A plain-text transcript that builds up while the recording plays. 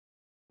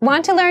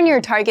Want to learn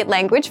your target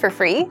language for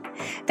free?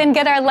 Then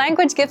get our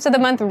language gifts of the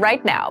month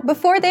right now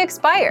before they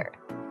expire.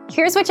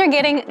 Here's what you're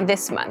getting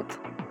this month.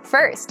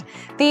 First,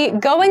 the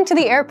Going to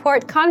the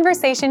Airport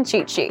Conversation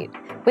Cheat Sheet.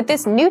 With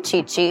this new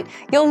cheat sheet,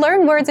 you'll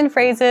learn words and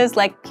phrases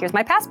like "here's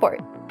my passport,"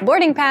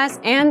 "boarding pass,"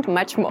 and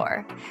much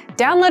more.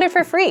 Download it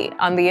for free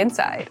on the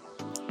inside.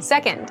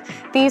 Second,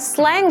 the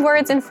Slang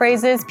Words and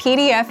Phrases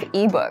PDF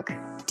ebook.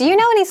 Do you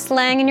know any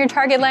slang in your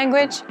target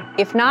language?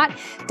 If not,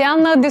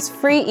 download this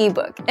free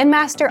ebook and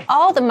master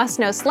all the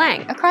must-know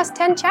slang across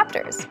 10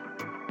 chapters.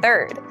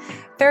 Third,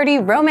 30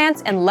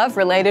 romance and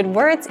love-related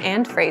words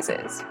and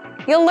phrases.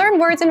 You'll learn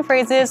words and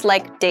phrases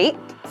like date,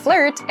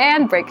 flirt,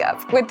 and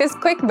breakup with this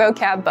quick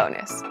vocab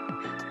bonus.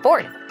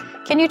 Fourth,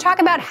 can you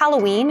talk about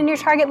Halloween in your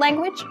target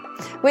language?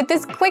 With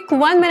this quick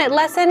 1-minute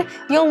lesson,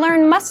 you'll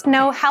learn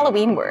must-know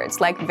Halloween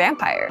words like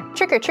vampire,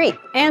 trick-or-treat,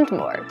 and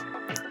more.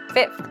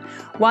 Fifth,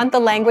 want the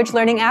language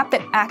learning app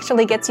that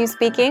actually gets you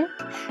speaking?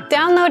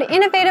 Download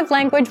Innovative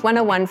Language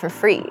 101 for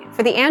free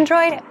for the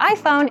Android,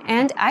 iPhone,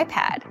 and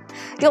iPad.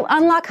 You'll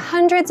unlock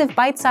hundreds of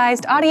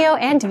bite-sized audio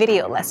and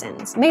video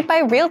lessons made by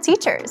real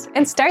teachers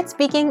and start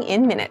speaking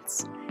in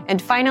minutes.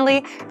 And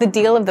finally, the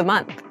deal of the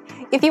month.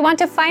 If you want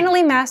to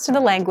finally master the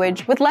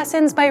language with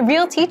lessons by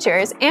real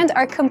teachers and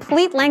our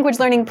complete language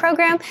learning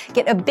program,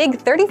 get a big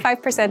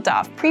 35%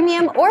 off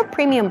Premium or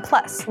Premium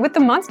Plus with the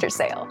Monster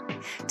Sale.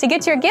 To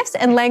get your gifts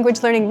and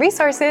language learning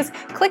resources,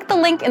 click the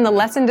link in the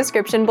lesson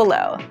description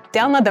below.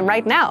 Download them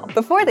right now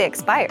before they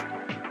expire.